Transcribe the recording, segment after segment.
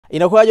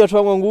Inakuwaje watu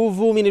wangu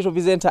nguvu? Mimi ni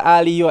presenter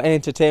Ali, your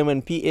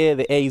entertainment PA.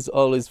 The A is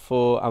always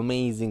for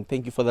amazing.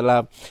 Thank you for the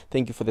love.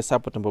 Thank you for the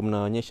support ambayo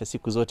mnaonyesha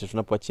siku zote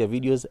tunapoachia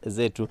videos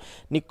zetu.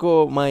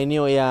 Niko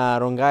maeneo ya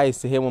Rongai,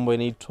 sehemu ambayo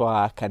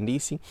inaitwa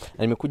Kandisi.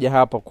 Na nimekuja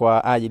hapa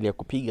kwa ajili ya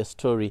kupiga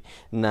story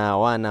na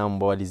wana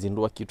ambao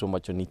walizindua kitu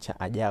ambacho ni cha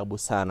ajabu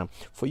sana.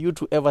 For you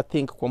to ever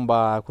think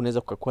kwamba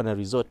kunaweza kukakuwa na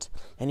resort,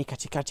 yani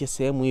katikati ya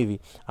sehemu hivi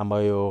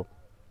ambayo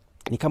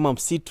ni kama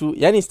msitu,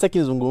 yani sitaki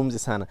nizungumze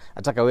sana.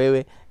 Nataka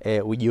wewe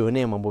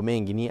ujionee mambo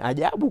mengi. Ni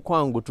ajabu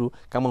kwangu tu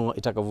kama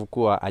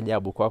itakavyokuwa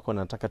ajabu kwako.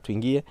 Nataka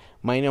tuingie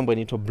maeneo ambayo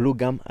inaitwa Blue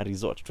Gum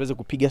Resort. Tuweze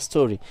kupiga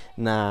story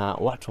na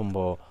watu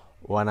ambao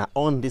wana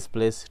own this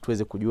place,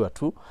 tuweze kujua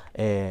tu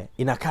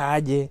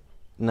inakaaje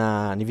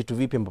na ni vitu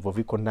vipi ambavyo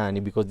viko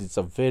ndani, because it's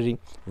a very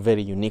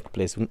very unique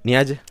place. Ni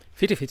aje?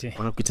 Fiti.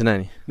 Unakuita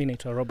nani? Mimi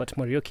naitwa Robert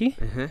Morioki.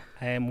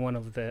 I am one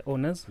of the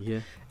owners.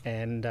 Yeah.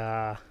 And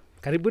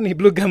karibuni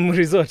Blue Gum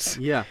Resort.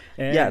 Yeah,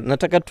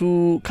 nataka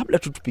tu kabla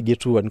tupige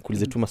tu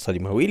nikuulize tu maswali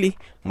mawili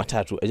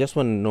matatu. I just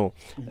want to know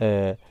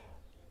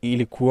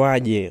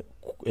ilikuwaje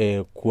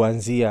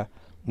kuanzia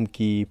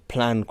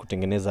mkiplan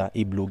kutengeneza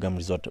hii Blue Gum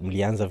Resort?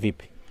 Mlianza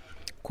vipi?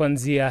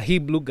 Kuanzia hii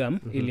Blue Gum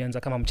ilianza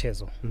kama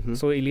mchezo.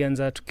 So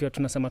ilianza tukiwa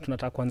tunasema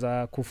tunataka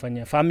kuanza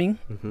kufanya farming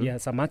ya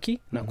samaki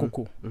na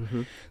kuku.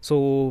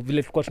 So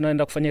vile tulikuwa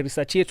tunaenda kufanya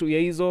research yetu ya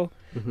hizo,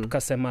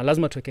 tukasema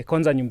lazima tuweke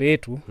kwanza nyumba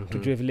yetu,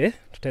 tujue vile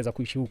tutaweza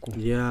kuishi huku.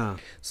 Yeah.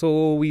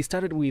 So we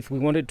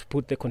wanted to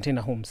put the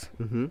container homes.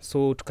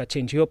 So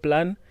tukachange your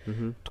plan.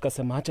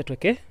 Tukasema acha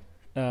tuweke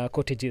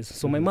cottages.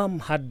 So my mom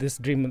had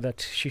this dream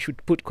that she should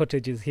put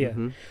cottages here.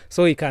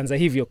 So ikaanza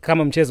hivyo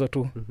kama mchezo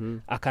tu.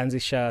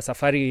 Akaanzisha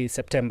safari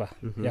September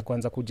ya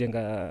kuanza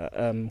kujenga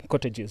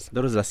cottages.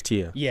 That was last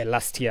year. Yeah,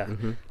 last year.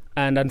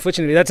 And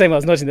unfortunately that time I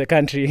was not in the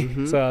country.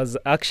 So I was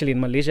actually in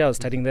Malaysia. I was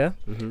studying there.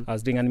 I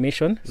was doing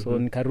animation. So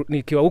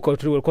nikiwa huko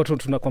tulikuwa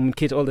tuna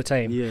communicate all the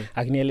time.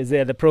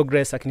 Akinielezea the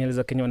progress,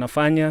 akinieleza kenye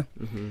wanafanya.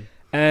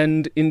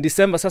 And in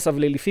December sasa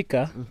vile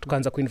ilifika,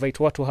 tukaanza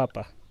kuinvite watu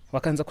hapa.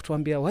 Wakaanza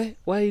kutuambia, why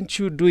aren't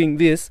you doing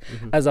this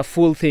as a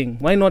full thing?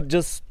 Why not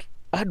just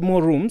add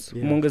more rooms?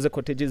 Muongeze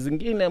cottages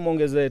zingine,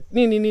 muongeze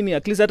nini,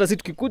 at least hata sisi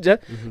tukikuja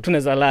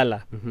tunaweza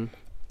lala.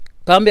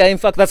 Kaambia, in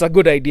fact that's a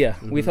good idea.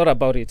 We thought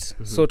about it.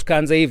 So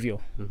tukaanza hivyo.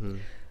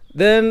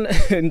 Then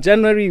in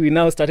January we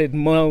now started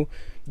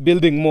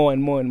building more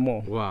and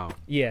more. Wow.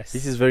 Yes.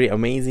 This is very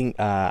amazing.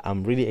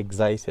 I'm really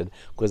excited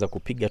kuweza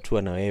kupiga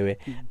tour na wewe.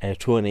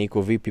 Tuone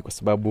iko vipi, kwa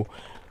sababu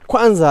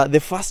kwanza the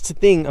first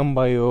thing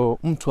ambayo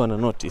mtu ana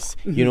notice,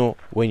 you know,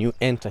 when you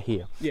enter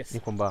here, ni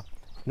kwamba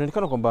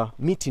inaonekana kwamba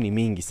miti ni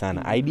mingi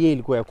sana. Idea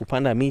ilikuwa ya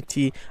kupanda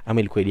miti ama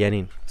ilikuwa idea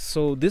nini?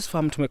 So this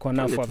farm tumekuwa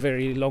now for a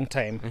very long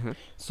time.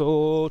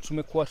 So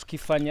tumekuwa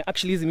tukifanya,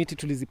 actually hizi miti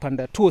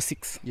tulizipanda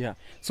 2006. Yeah.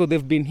 So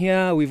they've been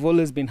here, we've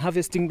always been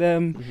harvesting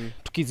them,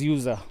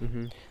 tukiziuza.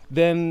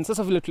 Then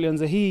sasa vile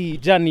tulianza hii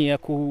journey ya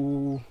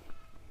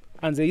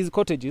anze hizi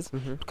cottages,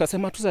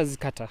 tukasema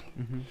tuzazikata.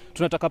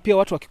 Tunataka pia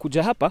watu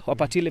wakikuja hapa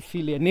wapate ile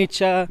feel ya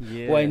nature,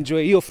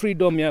 waenjoy hiyo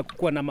freedom ya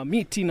kuwa na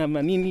mamiti na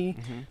manini,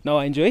 na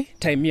waenjoy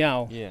time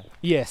yao.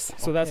 Yes,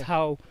 so that's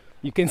how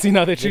you can see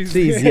now the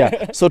trees.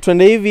 So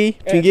tuende hivi,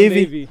 tuingie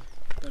hivi.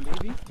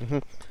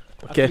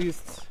 Okay. At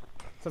least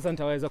sasa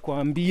nitaweza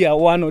kuambia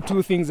one or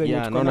two things that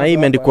naona hii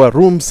imeandikwa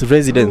rooms,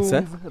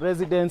 residence,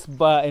 residence,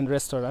 bar and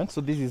restaurant.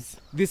 So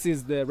this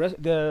is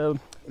the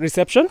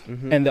reception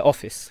and the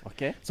office.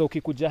 Okay. So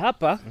ukikuja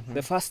hapa,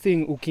 the first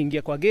thing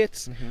ukiingia kwa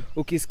gate,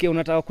 ukisikia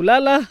unataka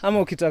kulala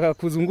ama ukitaka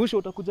kuzungusha,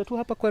 utakuja tu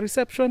hapa kwa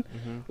reception,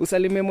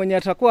 usalimie mwenye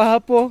atakuwa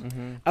hapo,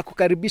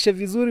 akukaribishe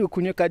vizuri,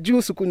 ukunywe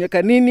juice, ukunywe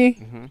nini,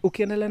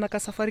 ukiendelea na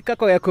safari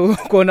kako ya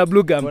kuona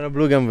Blue Gum. Kuona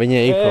Blue Gum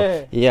venye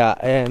iko.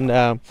 Yeah,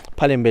 and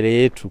pale mbele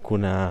yetu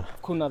kuna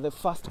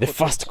the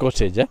first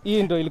cottage.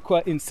 Hii ndio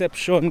ilikuwa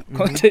inception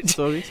cottage.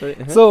 Sorry.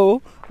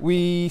 So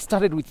we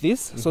started with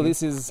this. So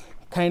this is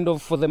kind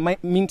of, for the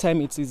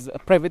meantime, it is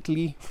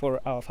privately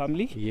for our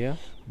family. Yeah.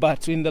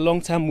 But in the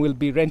long term, we'll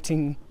be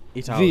renting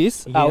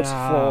this out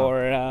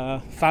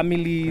for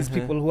families,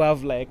 people who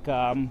have like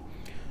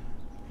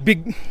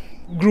big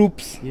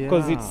groups,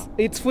 because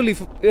it's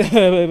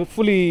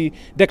fully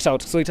decked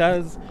out. So it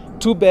has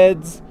 2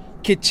 beds,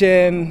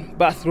 kitchen,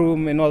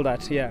 bathroom and all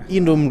that. Hii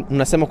ndo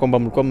mnasema kwamba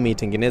mlikuwa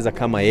mmeitengeneza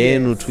kama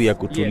yenu tu ya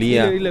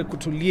kutulia. Ile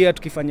kutulia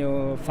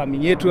tukifanya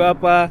farming yetu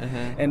hapa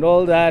and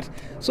all that.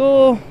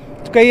 So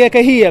tukaiweka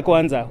hii ya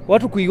kwanza,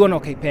 watu kuiona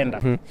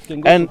wakaipenda.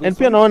 And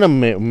pia naona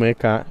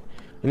mmeweka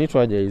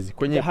inaitwaje hizi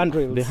kwenye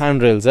the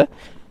handrails.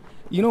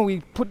 You know,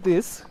 we put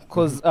this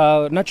because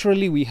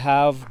naturally we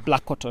have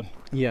black cotton.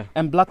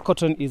 And black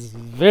cotton is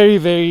very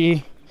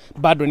very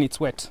bad when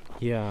it's wet.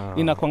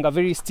 Inakuanga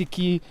very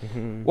sticky.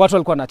 Watu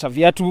walikuwa na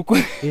viatu huko.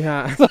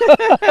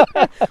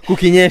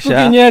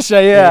 Kukinyesha.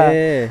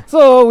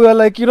 So we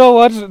were like, you know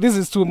what, this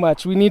is too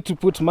much. We need to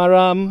put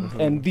maram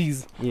and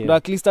these.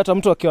 At least hata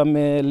mtu akiwa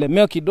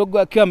amelemewa kidogo,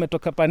 akiwa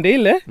ametoka pande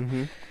ile,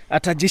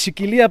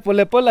 atajishikilia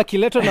polepole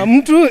akiletwa na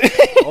mtu.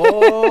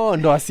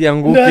 Ndo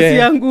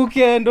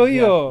asianguke. Ndo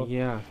hiyo.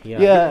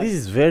 Yeah. This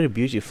is very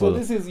beautiful. So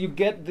this is, you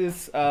get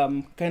this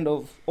kind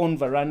of on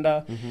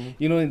veranda,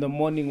 you know, in the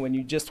morning when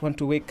you just want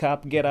to wake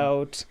up, get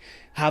out,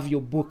 have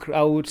your book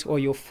out or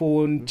your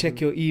phone,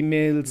 check your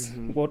emails,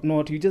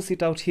 whatnot. You just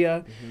sit out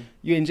here,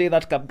 you enjoy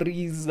that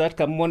breeze, that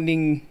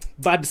morning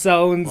bird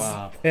sounds.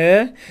 Wow.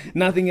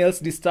 Nothing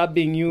else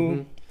disturbing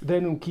you.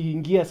 Then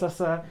ukiingia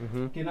sasa,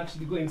 can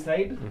actually go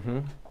inside.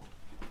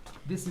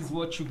 This is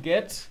what you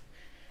get.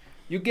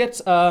 You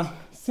get a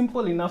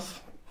simple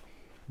enough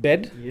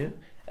bed.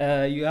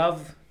 You have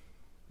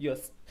your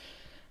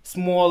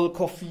small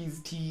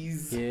coffees,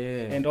 teas,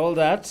 and all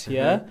that.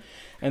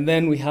 And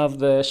then we have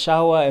the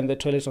shower and the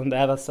toilet on the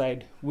other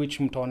side, which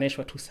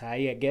mtaoneshwa tu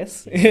sahi, I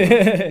guess.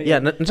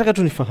 Nataka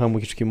tu nifahamu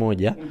kitu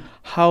kimoja.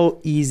 How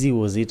easy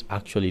was it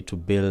actually to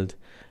build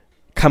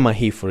kama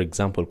hii, for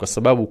example? Kwa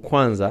sababu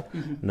kwanza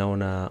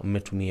naona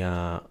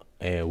mmetumia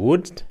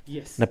wood,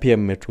 na pia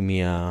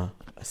mmetumia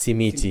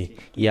simiti.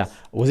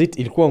 Was it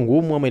ilikuwa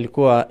ngumu ama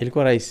ilikuwa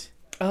rahisi?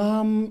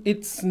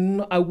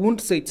 I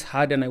won't say it's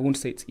hard and I won't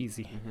say it's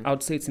easy. I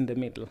would say it's in the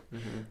middle.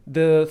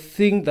 The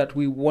thing that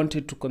we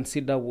wanted to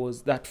consider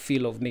was that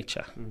feel of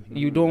nature.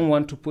 You don't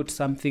want to put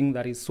something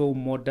that is so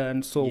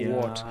modern, so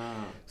what.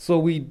 So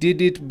we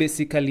did it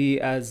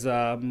basically as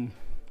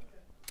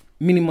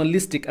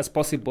minimalistic as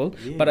possible,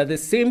 but at the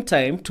same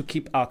time to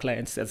keep our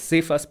clients as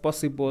safe as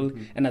possible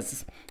and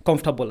as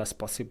comfortable as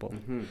possible.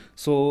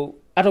 So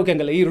hata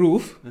ukiangalia hii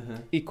roof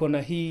iko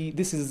na hii,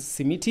 this is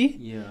simiti,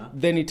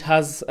 then it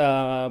has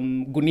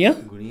gunia,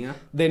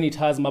 then it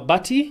has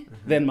mabati,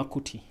 then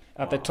makuti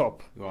at the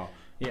top.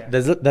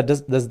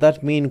 Does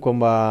that mean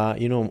kwamba,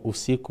 you know,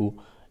 usiku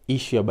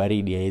issue ya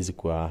baridi haiwezi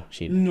kuwa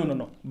shida?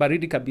 No.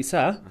 Baridi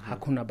kabisa,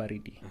 hakuna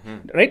baridi.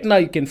 Right now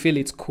you can feel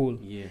it's cool.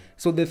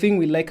 So the thing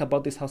we like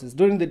about this house is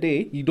during the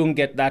day you don't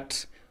get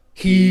that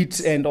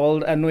heat and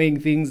all annoying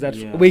things that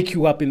wake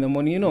you up in the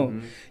morning, you know.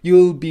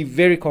 You'll be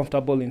very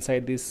comfortable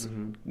inside these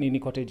mini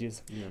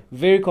cottages.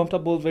 Very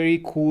comfortable, very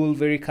cool,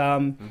 very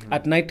calm.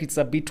 At night it's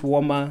a bit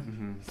warmer.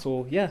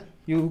 So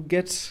you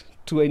get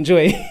to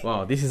enjoy.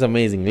 Wow, this is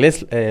amazing.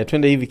 Let's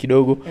twende hivi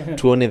kidogo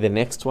tuone the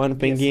next one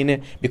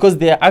pengine, because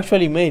there are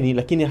actually many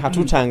lakini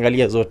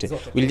hatutaangalia zote.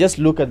 We'll just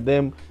look at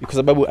them because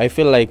sababu I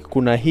feel like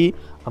kuna hii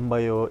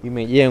ambayo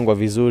imejengwa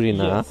vizuri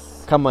na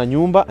kama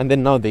nyumba, and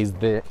then now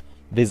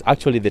there's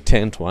actually the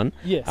tent one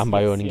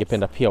ambayo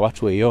ningependa pia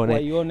watu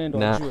waione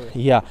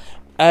na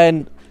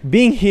and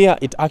being here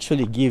it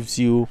actually gives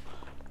you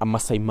a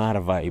Masai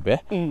Mara vibe,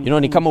 you know,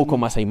 ni kama uko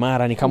Masai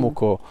Mara, ni kama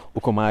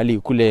uko mahali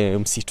kule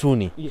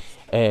msituni.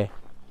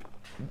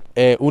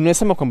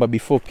 Unasema kwamba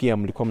before pia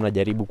mlikuwa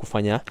mnajaribu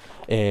kufanya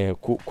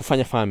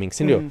farming,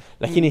 si ndio?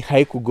 Lakini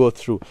haiku go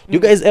through. Do you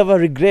guys ever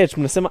regret?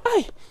 Mnasema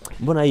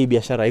mbona hii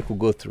biashara haiku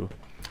go through?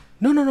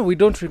 No, we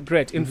don't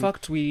regret. In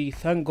fact, we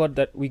thank God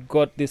that we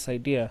got this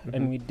idea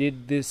and we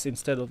did this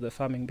instead of the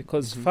farming,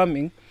 because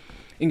farming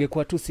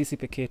ingekuwa tu sisi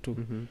peke yetu.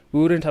 We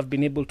wouldn't have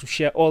been able to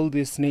share all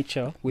this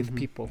nature with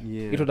people.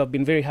 It would have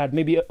been very hard.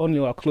 Maybe only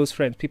our close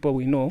friends, people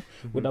we know,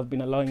 would have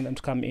been allowing them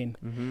to come in.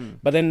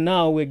 But then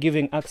now we're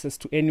giving access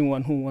to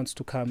anyone who wants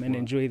to come and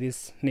enjoy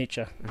this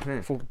nature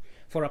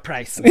for a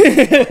price.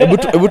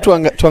 Ebu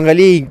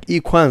tuangalie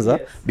hii kwanza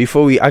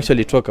before we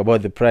actually talk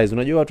about the price.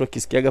 Unajua watu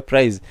wakisikiaga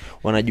price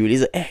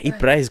wanajiuliza hii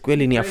price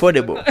kweli ni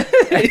affordable?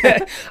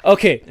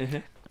 Okay.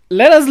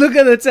 Let us look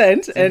at the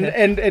tent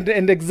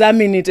and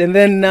examine it, and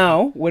then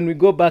now when we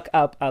go back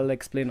up I'll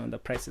explain on the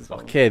prices.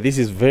 Okay, this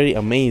is very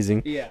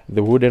amazing.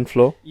 The wooden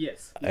floor.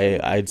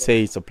 I'd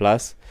say it's a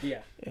plus.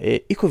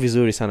 Iko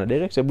vizuri sana.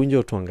 Director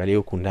Bunjo tuangalie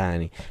huku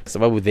ndani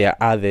sababu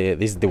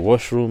this is the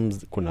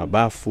washrooms, kuna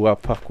bafu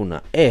hapa,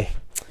 kuna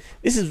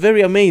this is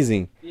very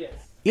amazing.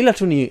 Ila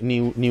tu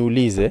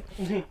niulize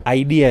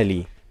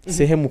ideally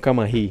sehemu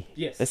kama hii,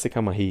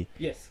 kama hii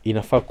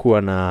inafaa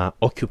kuwa na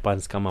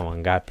occupants kama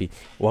wangapi,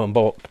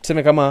 ambao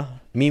tuseme kama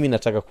mimi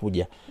nataka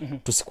kuja,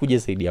 tusikuje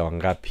zaidi ya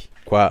wangapi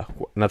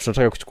na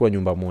tunataka kuchukua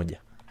nyumba moja?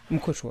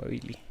 Mko tu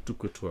wawili.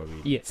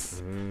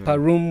 Yes. Per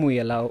room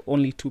we allow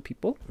only 2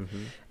 people.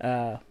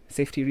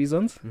 Safety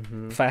reasons,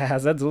 fire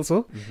hazards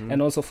also,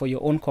 and also for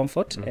your own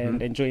comfort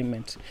and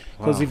enjoyment.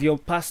 Because if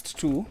you're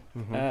past 2,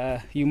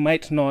 you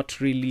might not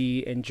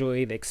really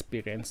enjoy the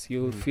experience.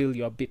 You'll feel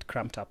you're a bit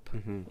cramped up.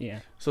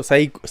 So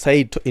say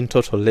in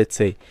total, let's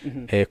say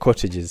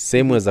cottages,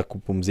 sehemu za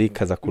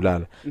kupumzika za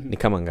kulala ni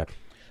kama ngapi?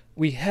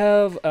 We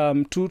have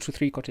 2 to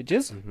 3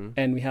 cottages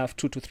and we have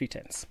 2 to 3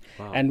 tents.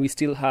 And we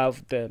still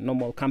have the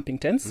normal camping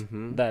tents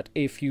that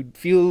if you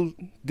feel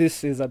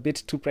this is a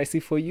bit too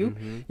pricey for you,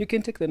 you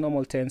can take the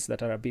normal tents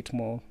that are a bit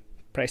more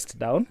priced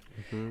down.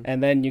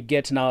 And then you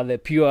get now the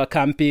pure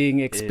camping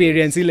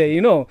experience, ile,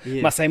 you know,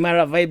 Masai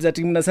Mara vibes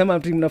ati mnasema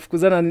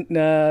mnafukuzana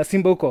na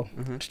simba huko.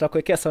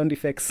 Tutakuwekea sound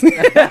effects.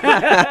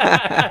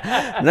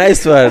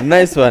 Nice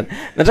one.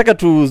 Nataka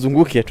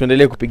tuzunguke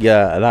tuendelee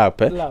kupiga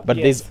lap, but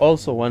there's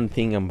also one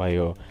thing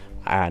ambayo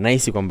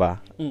nahisi kwamba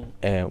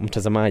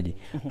mtazamaji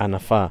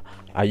anafaa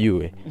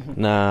ajue.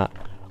 Na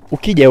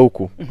ukija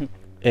huku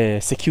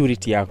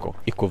security yako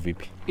iko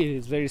vipi? It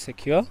is very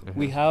secure.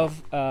 We have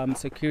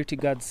security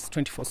guards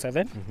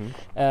 24/7.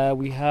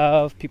 We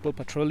have people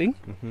patrolling,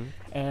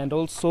 and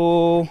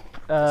also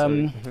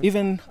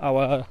even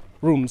our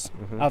rooms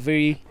are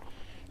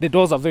the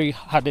doors are very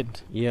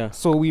hardened. Yeah.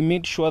 So we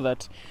made sure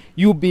that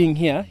you being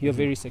here, you're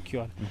very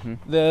secured.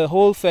 The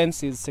whole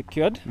fence is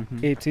secured.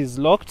 It is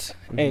locked.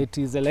 It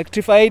is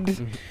electrified.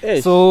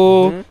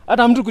 So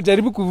hata mtu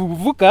kujaribu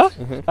kuvuka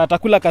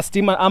atakula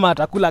kastima ama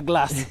atakula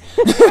glass.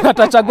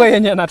 Atachagua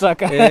yenye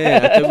anataka.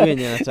 Atachagua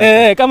yenye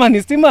anataka. Kama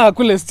ni stima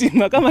akule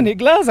stima, kama ni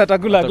glass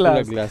atakula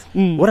glass.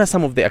 What are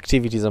some of the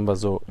activities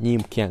ambazo nyinyi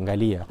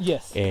mkiangalia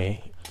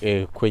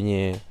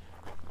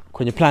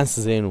kwenye plans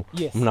zenu?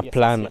 Mna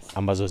plan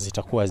ambazo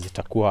zitakuwa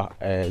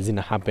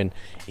zina happen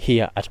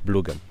here at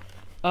Blugam?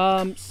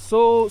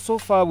 So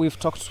far we've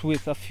talked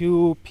with a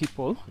few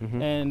people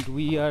and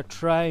we are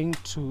trying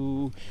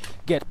to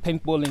get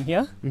paintballing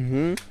here.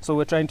 So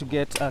we're trying to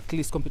get at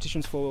least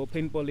competitions for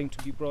paintballing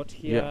to be brought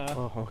here.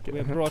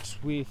 We're brought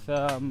with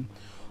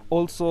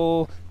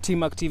also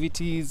team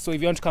activities. So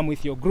if you want to come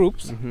with your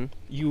groups,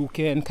 you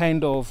can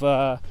kind of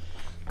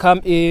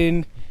come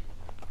in,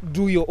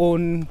 do your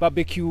own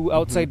barbecue,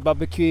 outside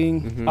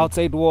barbecuing,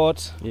 outside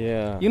what.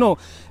 You know,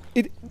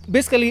 it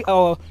basically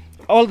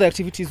all the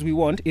activities we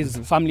want is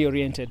family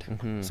oriented,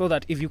 so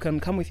that if you can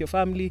come with your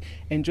family,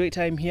 enjoy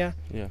time here,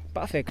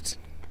 perfect.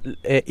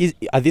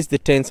 Are these the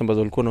tents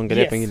ambazo ulikuwa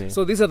unaongelea pengine?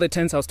 So these are the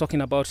tents I was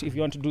talking about if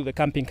you want to do the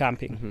camping.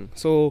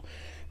 So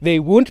they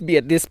won't be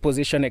at this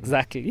position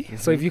exactly.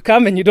 So if you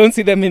come and you don't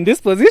see them in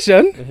this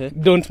position,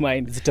 don't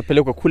mind.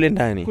 Zitapelekwa kule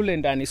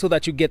ndani so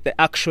that you get the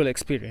actual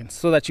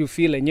experience, so that you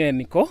feel enyewe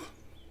niko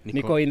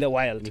in the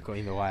wild.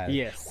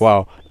 Yes.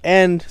 Wow.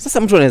 And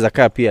sasa mtu anaweza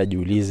kaa pia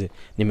ajiulize,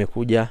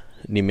 nimekuja,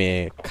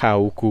 nimekaa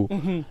huku,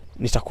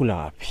 nitakula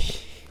wapi?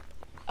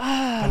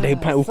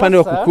 Upande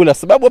wa kukula,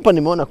 sababu hapa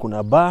nimeona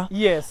kuna bar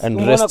and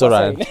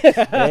restaurant.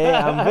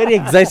 I'm very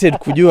excited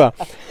kujua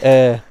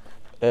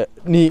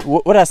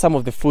what are some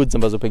of the foods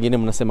ambazo pengine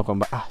mnasema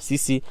kwamba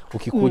sisi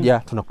ukikuja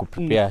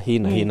tunakuprepare hii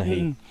na hii na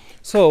hii.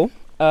 So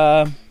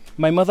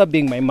my mother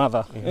being my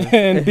mother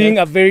and being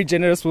a very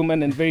generous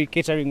woman and very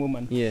catering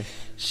woman,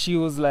 she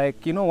was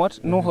like, you know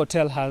what, no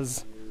hotel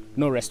has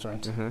no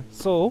restaurant.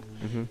 So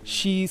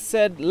she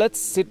said, let's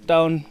sit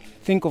down,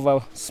 think of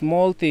a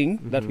small thing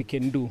that we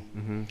can do.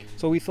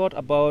 So we thought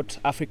about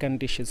African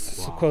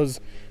dishes,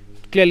 because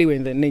clearly we're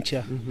in the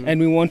nature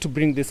and we want to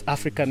bring this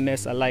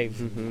Africanness alive.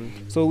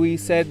 So we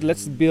said,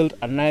 let's build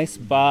a nice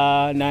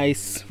bar,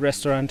 nice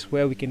restaurant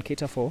where we can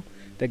cater for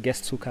the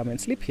guests who come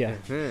and sleep here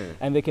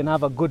and they can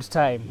have a good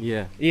time.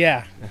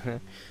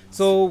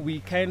 So we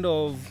kind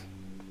of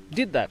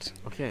did that.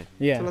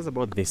 Tell us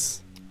about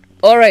this.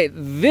 All right,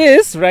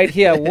 this right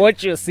here,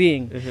 what you're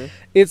seeing,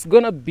 it's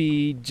gonna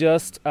be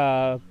just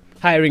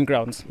hiring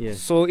grounds.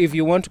 So if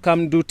you want to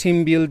come do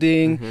team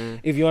building,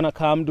 if you want to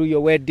come do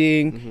your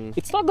wedding,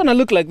 it's not gonna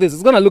look like this.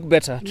 It's gonna look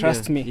better,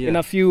 trust me. In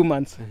a few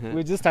months,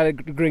 we just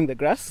started growing the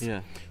grass.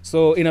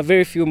 So in a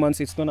very few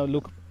months, it's gonna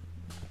look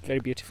very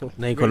beautiful.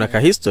 Na iko na ka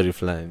history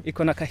fulani.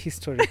 Iko na ka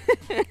history.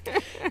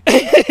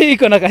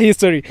 Iko na ka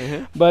history.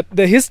 But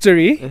the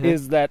history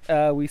is that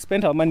we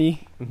spent our money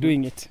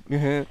doing it.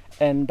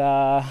 And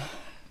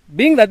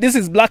being that this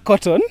is black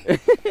cotton,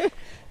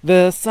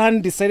 the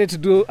sun decided to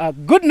do a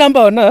good number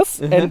on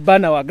us and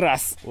burn our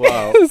grass.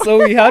 Wow.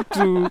 So we had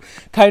to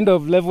kind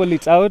of level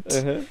it out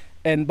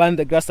and burn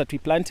the grass that we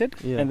planted.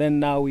 And then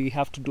now we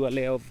have to do a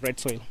layer of red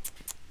soil.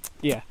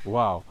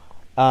 Wow.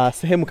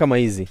 Sehemu kama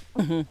hizi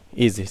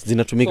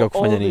zinatumika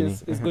kufanya nini?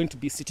 This is going to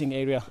be sitting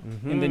area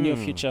in the near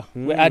future.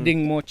 We're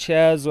adding more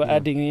chairs, we're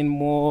adding in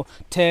more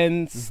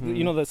tents,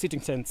 you know, the sitting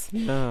tents.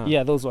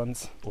 Those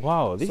ones.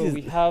 Wow.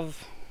 We have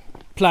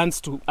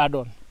plans to add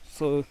on.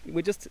 So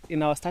we're just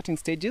in our starting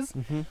stages,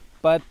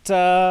 but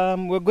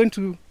we're going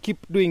to keep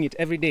doing it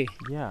every day.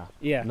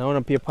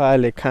 Naona pia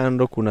pale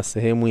kando kuna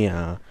sehemu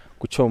ya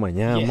kuchoma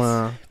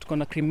nyama. Tuko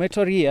na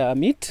crematory ya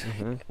meat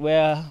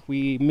where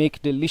we make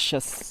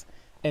delicious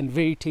and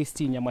very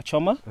tasty nyama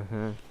choma.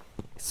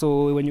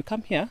 So when you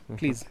come here,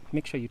 please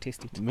make sure you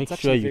taste it. Make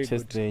sure you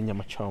taste the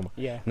nyama choma.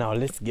 Now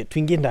let's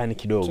tuingie ndani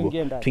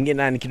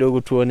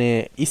kidogo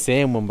tuone hii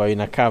sehemu ambayo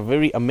inakaa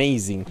very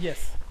amazing.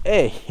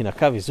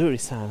 Inakaa vizuri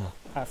sana.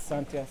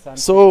 Asante.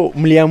 So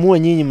mliamua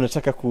nyinyi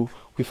mnataka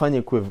kuifanya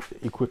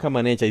ikuwe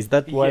kama nature. Is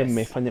that why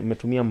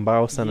mmetumia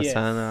mbao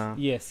sana?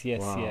 Yes.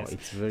 Wow,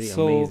 it's very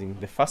amazing.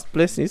 The first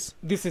place is?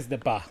 This is the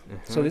bar.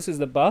 So this is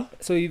the bar.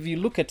 So if you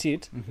look at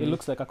it, it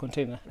looks like a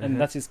container. And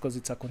that is because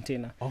it's a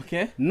container.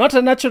 Not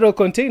a natural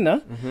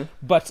container,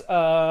 but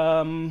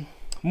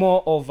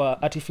more of a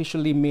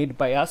artificially made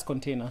by us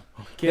container.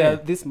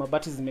 This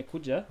mabati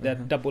zimekuja, they're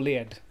double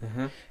layered.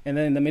 And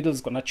then in the middle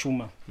is gonna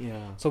chuma.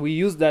 So we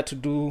use that to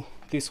do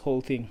this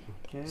whole thing.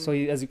 So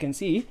as you can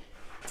see,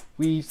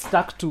 we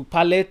stuck to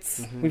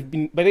pallets.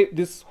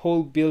 This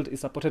whole build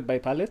is supported by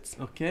pallets.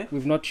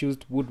 We've not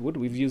used wood,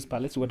 we've used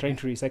pallets. We're trying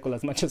to recycle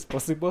as much as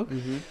possible.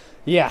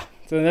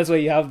 So that's why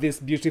you have this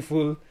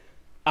beautiful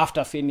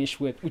after finish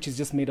which is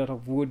just made out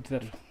of wood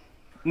that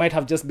might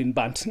have just been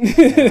burnt.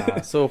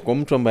 Yeah. So kwa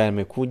mtu ambaye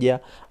amekuja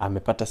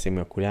amepata sehemu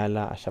ya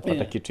kulala,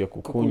 ashapata kitu ya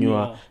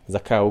kukunywa,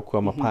 zakaa huko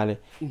ama pale.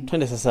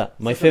 Twende sasa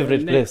my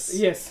favorite place.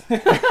 Yes.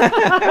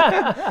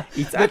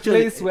 It's the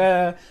place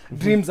where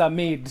dreams are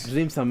made.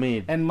 Dreams are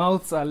made. And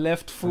mouths are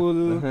left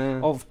full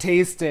of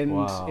taste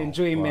and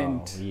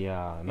enjoyment. Wow.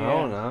 Yeah.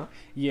 Naona.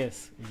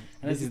 Yes.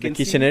 And this is the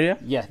kitchen area?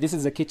 Yeah, this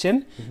is the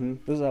kitchen.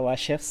 Those are our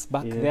chefs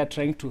back there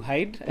trying to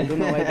hide. I don't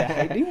know why they're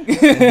hiding.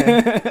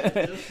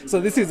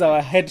 So this is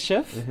our head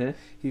chef.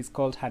 He's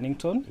called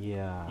Hannington.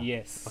 Yeah.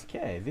 Yes.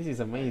 Okay, this is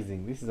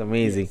amazing. This is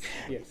amazing.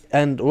 Yes.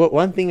 And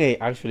one thing I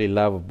actually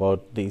love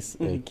about this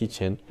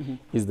kitchen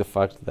is the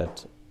fact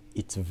that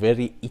it's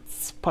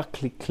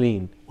sparkly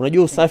clean.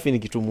 Unajua usafi ni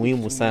kitu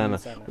muhimu sana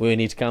when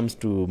it comes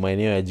to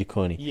maeneo ya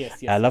jikoni.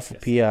 Alafu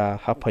pia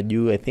hapa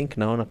juu I think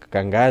naona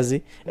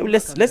kakangazi.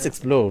 Let's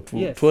explore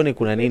tuone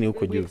kuna nini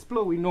huko juu.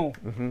 Explore, we know.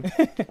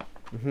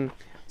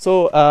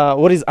 So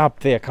what is up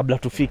there kabla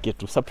tufike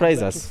to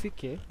surprise us?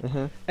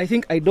 I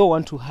think I don't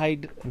want to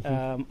hide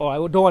or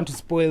I don't want to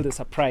spoil the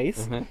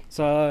surprise.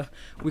 So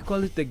we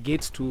call it the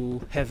gates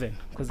to heaven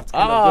because it's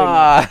kind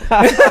of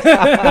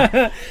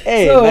going.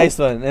 Hey, so nice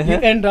one. You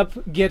end up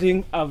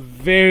getting a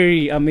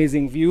very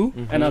amazing view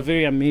and a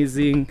very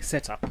amazing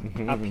setup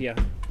up here.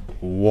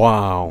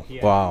 Wow.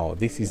 Wow,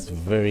 this is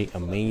very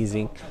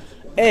amazing.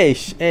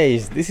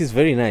 This is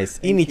very nice.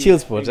 Ini chill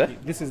spot,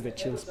 This is the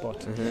chill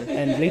spot.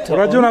 And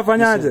later on,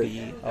 this will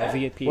be our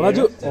VIP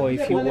area. Or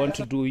if you want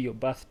to do your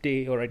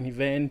birthday or an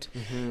event,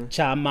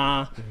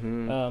 chama,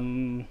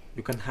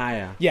 you can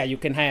hire. Yeah, you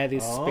can hire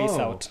this space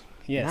out.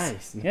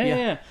 Yes. Nice.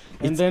 Yeah.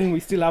 And then we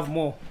still have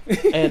more.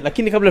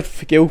 Lakini kabla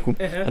tufike huku,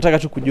 nataka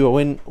tu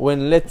kujua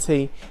when let's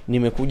say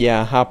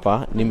nimekuja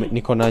hapa,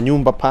 niko na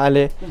nyumba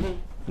pale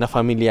na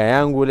familia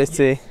yangu, let's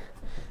say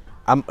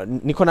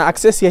niko na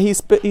access ya hii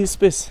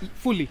space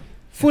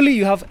fully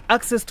you have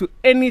access to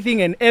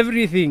anything and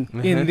everything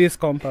in this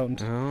compound.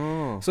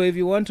 So if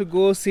you want to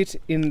go sit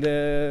in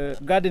the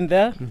garden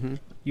there,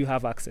 you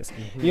have access.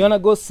 You want to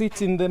go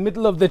sit in the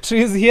middle of the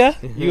trees here,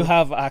 you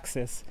have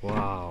access.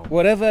 Wow.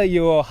 Whatever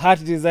your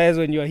heart desires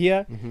when you're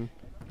here,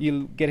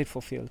 you'll get it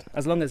fulfilled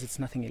as long as it's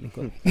nothing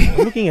illegal. I'm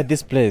looking at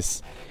this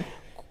place,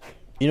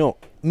 you know,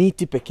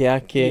 miti peke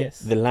yake,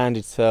 the land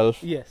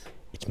itself,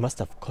 it must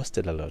have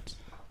costed a lot.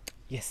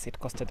 Yes, it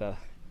costed a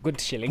good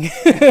shilling.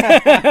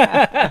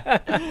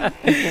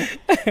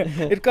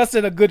 It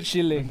costed a good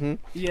shilling.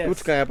 Yes.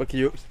 Tukae hapa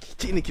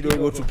chini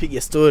kidogo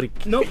tupige story.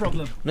 No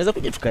problem. Unaweza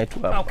kuja tukae tu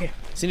hapa. Okay.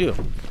 Si ndio?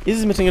 Hizi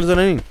zimetengenezwa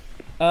na nini?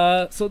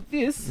 So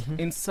this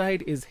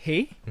inside is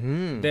hay.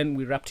 Then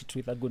we wrapped it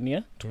with a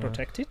gunia to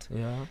protect it.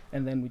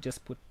 And then we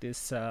just put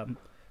this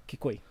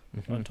kikoi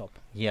on top.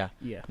 Yeah.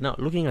 Now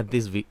looking at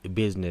this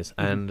business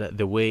and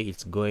the way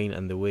it's going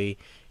and the way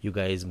you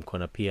guys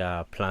mkona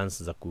pia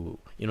plans za ku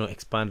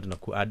expand na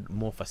ku add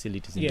more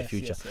facilities in the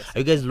future. Are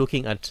you guys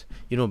looking at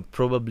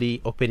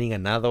probably opening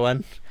another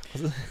one?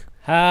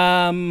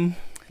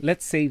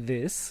 Let's say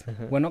this,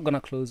 we're not going to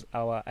close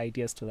our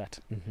ideas to that.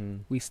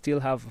 We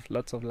still have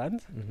lots of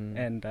land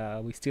and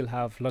we still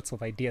have lots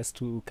of ideas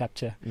to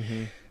capture.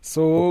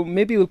 So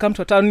maybe we'll come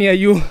to a town near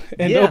you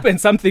and open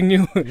something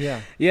new.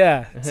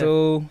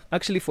 So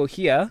actually for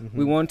here,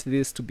 we want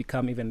this to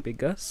become even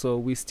bigger. So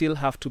we still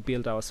have to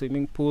build our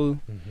swimming pool.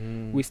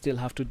 We still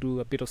have to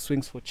do a bit of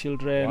swings for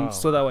children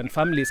so that when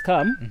families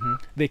come,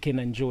 they can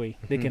enjoy.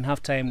 They can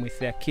have time with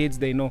their kids.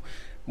 They know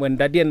when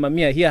daddy and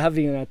mommy are here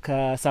having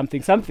like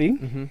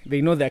something,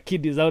 they know their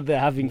kid is out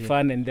there having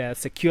fun and they're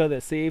secure, they're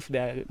safe,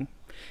 they're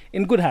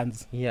in good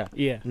hands.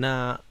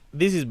 Now,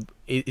 this is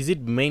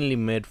it mainly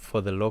made for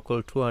the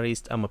local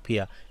tourists,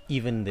 Amapia,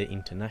 even the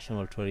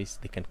international tourists,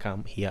 they can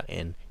come here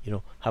and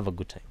have a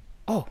good time?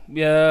 Oh,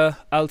 yeah,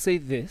 I'll say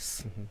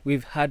this.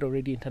 We've had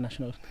already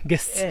international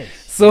guests.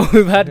 So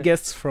we've had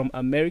guests from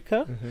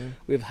America.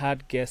 We've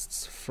had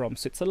guests from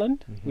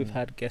Switzerland. We've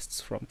had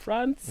guests from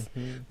France.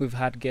 We've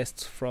had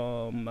guests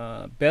from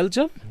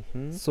Belgium.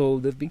 So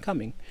they've been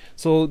coming.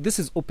 So this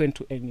is open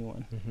to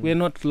anyone. We're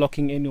not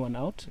locking anyone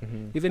out.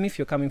 Even if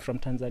you're coming from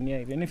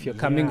Tanzania, even if you're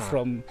coming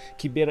from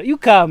Kibera, you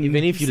come.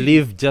 Even if you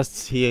live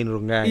just here in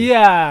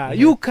Rongai.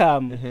 You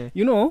come.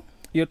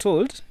 You're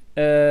told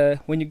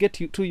when you get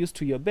too used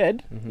to your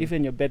bed,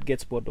 even your bed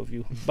gets bored of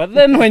you. But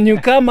then when you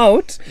come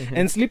out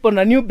and sleep on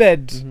a new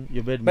bed,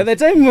 your bed by the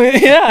time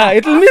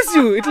it'll miss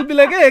you. It'll be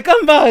like, hey,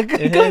 come back,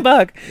 come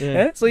back.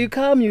 So you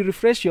come, you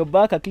refresh your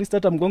back, at least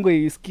at mgongo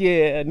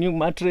iskie a new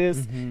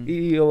mattress.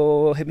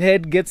 Your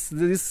head gets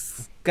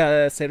this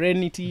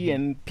serenity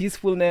and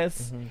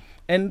peacefulness.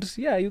 And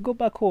you go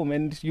back home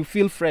and you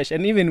feel fresh.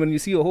 And even when you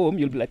see your home,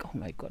 you'll be like, oh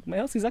my God, my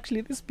house is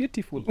actually this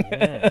beautiful.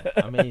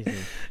 Amazing.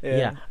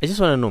 I just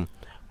want to know,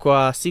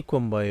 kwa siku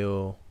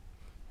ambayo,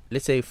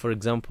 let's say for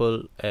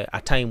example,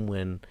 a time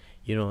when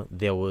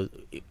there was,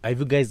 have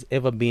you guys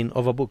ever been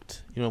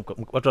overbooked?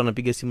 Watu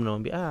wanapiga simu na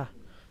wambia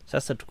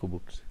sasa tuko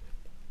booked.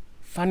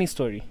 Funny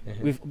story.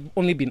 We've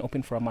only been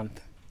open for a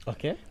month.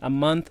 Okay. A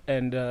month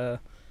and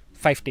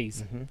 5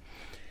 days.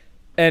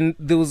 And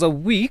there was a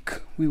week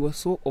we were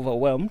so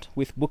overwhelmed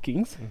with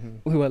bookings.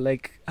 We were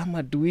like,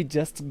 Ama, do we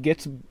just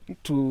get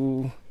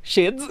to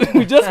shades?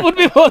 We just put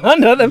people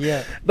under them.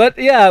 But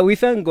yeah, we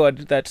thank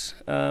God that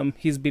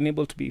he's been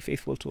able to be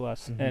faithful to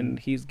us, and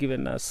he's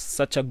given us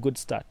such a good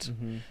start.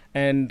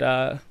 And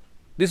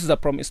this is a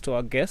promise to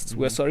our guests.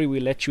 We're sorry we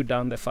let you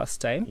down the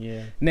first time.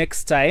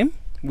 Next time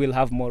we'll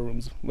have more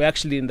rooms. We're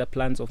actually in the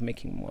plans of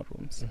making more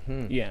rooms.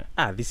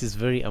 This is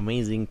very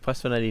amazing.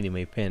 Personally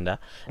nimeipenda.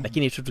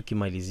 Lakini tu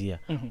tukimalizia,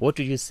 what would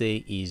you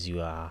say is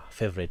your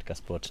favorite car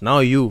spot? Now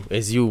you,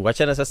 as you,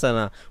 wachana sasa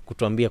na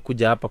kutuambia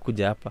kuja hapa.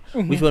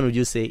 Which one would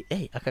you say,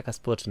 hey, aka car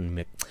spot,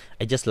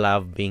 I just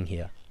love being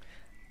here?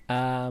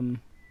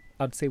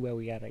 I'd say where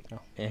we are right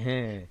now.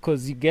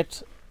 Because you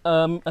get...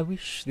 I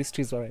wish these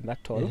trees weren't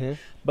that tall,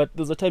 but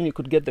there's a time you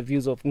could get the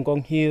views of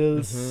Ngong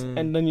Hills,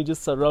 and then you're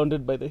just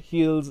surrounded by the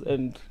hills,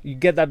 and you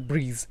get that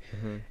breeze,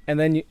 and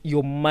then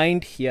your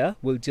mind here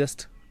will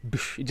just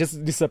it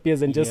just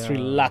disappears and just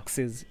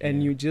relaxes,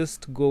 and you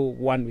just go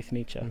one with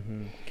nature.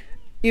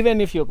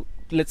 Even if you're,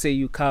 let's say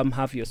you come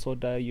have your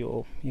soda,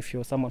 if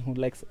you're someone who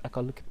likes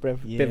alcoholic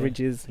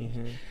beverages,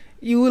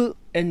 you will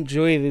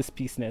enjoy this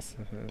peaceness.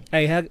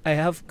 I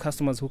have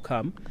customers who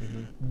come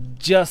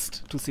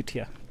just to sit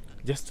here.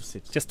 Just to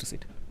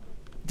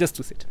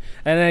sit.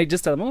 And I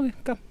just tell them, oh,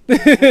 come.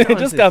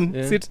 Just come,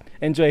 sit,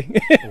 enjoy.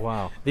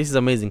 Wow. This is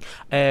amazing.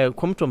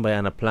 Kwa mtu ambaye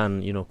ana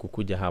plan,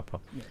 kukuja hapa,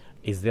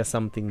 is there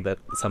some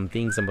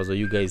things ambazo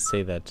you guys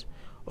say that,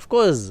 of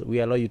course,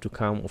 we allow you to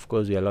come, of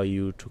course, we allow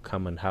you to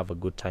come and have a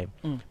good time,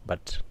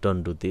 but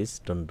don't do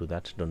this, don't do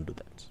that, don't do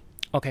that.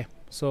 Okay.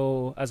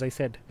 So, as I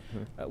said,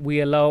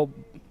 we allow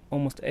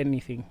almost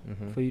anything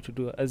for you to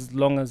do, as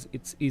long as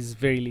it is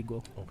very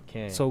legal.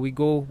 Okay. So we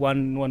go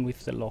one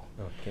with the law.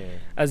 Okay.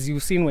 As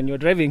you've seen when you're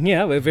driving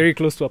here, we're very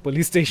close to a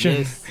police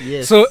station.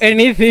 Yes. So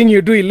anything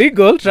you do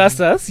illegal, trust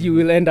us, you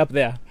will end up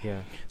there.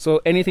 Yeah. So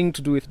anything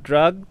to do with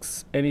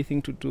drugs,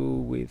 anything to do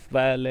with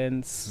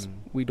violence,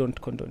 we don't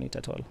condone it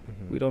at all.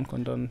 We don't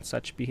condone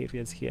such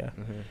behaviors here.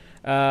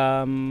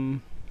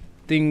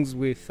 Things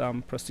with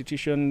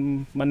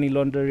prostitution, money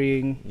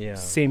laundering,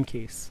 same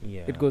case.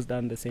 It goes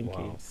down the same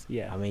case.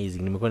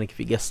 Amazing. Nimekuwa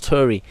nikipiga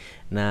story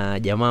na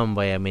jamaa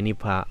ambaye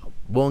amenipa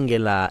bonge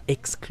la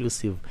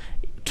exclusive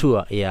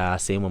tour ya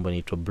sehemu ambayo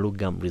inaitwa Blue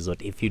Gum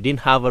Resort. If you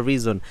didn't have a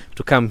reason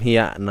to come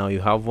here, now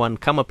you have one.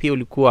 Kama pia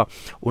ulikuwa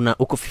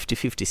uko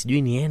 50-50,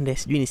 sijui niende,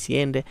 sijui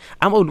nisiende,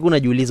 ama ulikuwa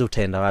unajiuliza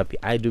utaenda wapi,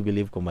 I do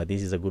believe kwamba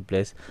this is a good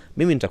place.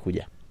 Mimi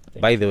nitakuja.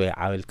 By the way,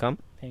 I will come.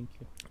 Thank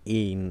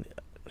you.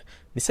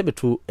 Niseme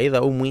tu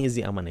either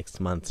mwezi ama next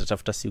month,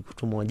 tatafuta siku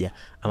tu moja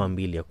ama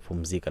mbili ya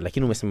kupumzika.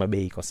 Lakini umesema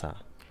bei iko sawa.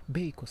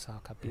 Bei iko sawa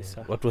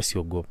kabisa. Watu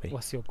wasiogope.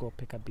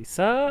 Wasiogope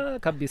kabisa.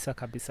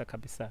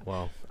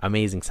 Wow.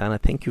 Amazing sana.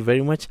 Thank you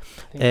very much.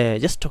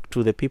 Just talk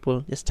to the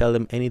people. Just tell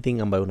them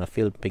anything ambayo una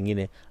feel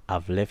pengine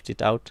I've left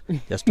it out.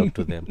 Just talk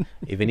to them.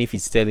 Even if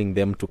it's telling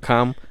them to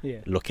come,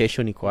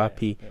 location iko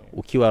wapi,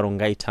 ukiwa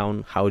Rongai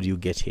town, how do you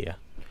get here?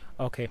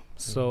 Okay.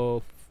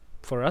 So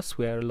for us,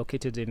 we are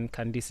located in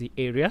Kandisi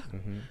area.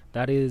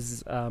 That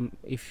is,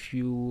 if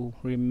you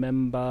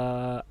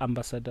remember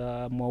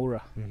Ambassador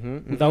Mwaura,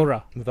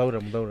 Mwaura,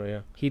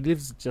 yeah. He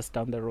lives just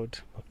down the road.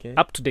 Okay.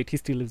 Up to date, he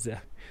still lives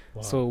there.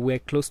 Wow. So we're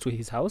close to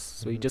his house.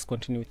 So you just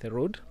continue with the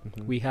road.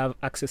 We have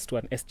access to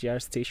an SGR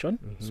station.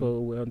 So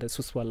we're on the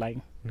Suswa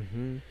line.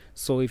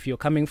 So if you're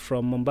coming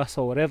from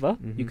Mombasa or wherever,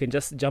 you can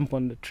just jump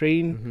on the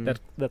train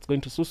that's going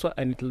to Suswa,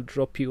 and it'll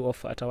drop you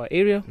off at our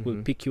area.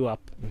 We'll pick you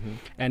up.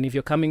 And if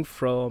you're coming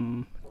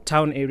from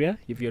town area,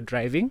 if you're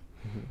driving,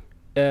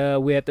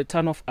 we're at the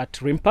turn off at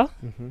Rimpa.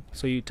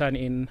 So you turn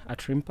in at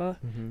Rimpa,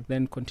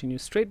 then continue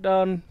straight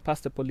down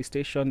past the police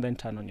station, then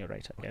turn on your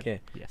right again. Okay.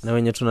 Yes. Na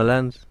wenye tuna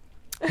land?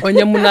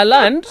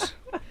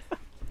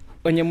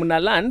 Wenye muna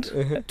land,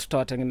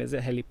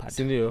 tutawatengenezea helipad.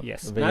 Sindio?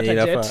 Yes.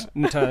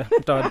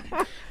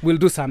 We'll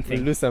do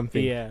something.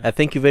 Yeah.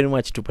 Thank you very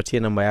much. Tupatie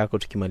namba yako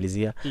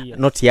tukimalizia.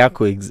 Not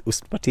yako,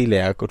 usipatie ile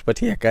yako,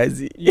 tupatie ya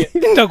kazi.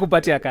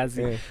 Nitakupatia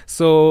kazi.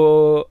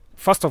 So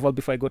first of all,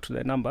 before I go to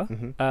the number,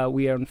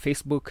 we are on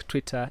Facebook,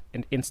 Twitter,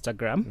 and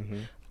Instagram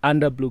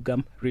under Blue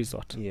Gum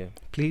Resort.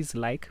 Please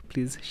like,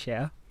 please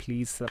share,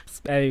 please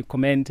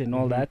comment and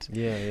all that.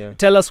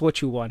 Tell us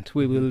what you want.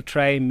 We will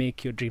try and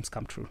make your dreams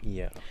come true.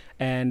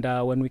 And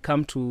when we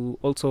come to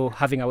also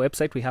having a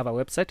website, we have a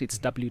website. It's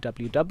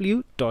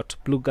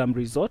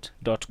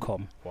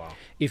www.bluegumresort.com. Wow.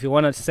 If you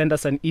want to send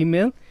us an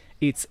email,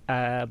 it's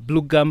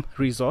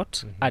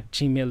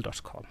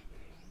bluegumresort@gmail.com.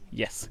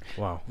 Yes.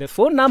 Wow. The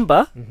phone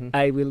number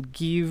I will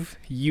give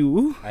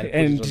you,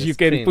 and you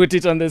can put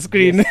it on the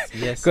screen.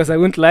 Yes. Because I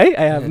won't lie,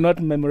 I have not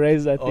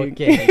memorized that thing.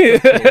 Okay.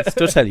 It's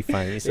totally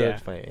fine. It's totally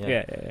fine.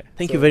 Yeah.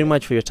 Thank you very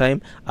much for your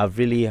time. I've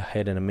really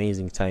had an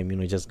amazing time,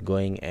 just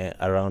going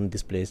around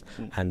this place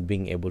and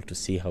being able to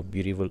see how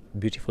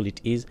beautiful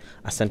it is.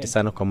 Asante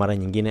sana kwa mara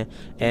nyingine.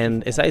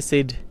 And as I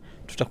said,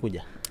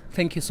 tutakuja.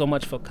 Thank you so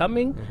much for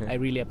coming. I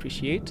really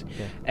appreciate.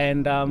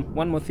 And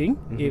one more thing,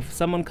 if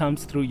someone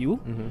comes through you,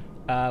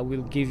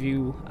 we'll give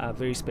you a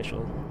very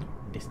special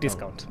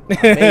discount.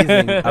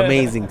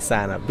 Amazing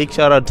sana. Big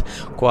shout out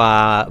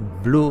kwa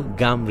Blue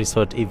Gum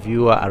Resort if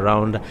you are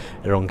around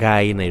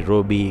Rongai,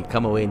 Nairobi.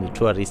 Kama wewe ni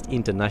tourist,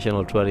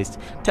 international tourist,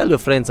 tell your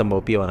friends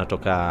ambao pia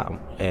wanatoka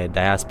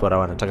diaspora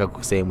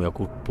wanataka sehemu ya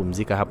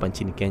kupumzika hapa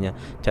nchini Kenya,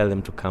 tell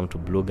them to come to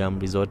Blue Gum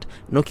Resort.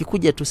 Na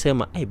ukikuja tu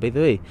sema, hey, by the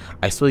way,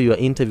 I saw your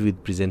interview with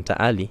presenter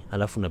Ali,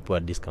 alafu unapewa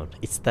discount.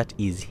 It's that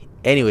easy.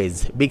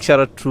 Anyways, big shout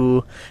out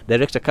to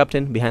director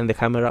captain behind the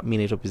camera, mimi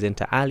naitwa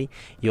presenter Ali,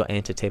 your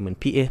entertainment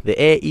PA. The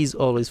air is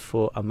always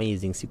for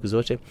amazing siku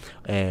zote.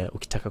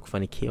 Ukitaka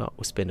kufanikiwa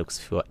usipende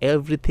kusifiwa.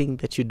 Everything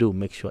that you do,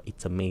 make sure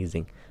it's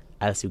amazing.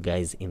 I'll see you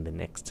guys in the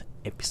next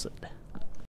episode.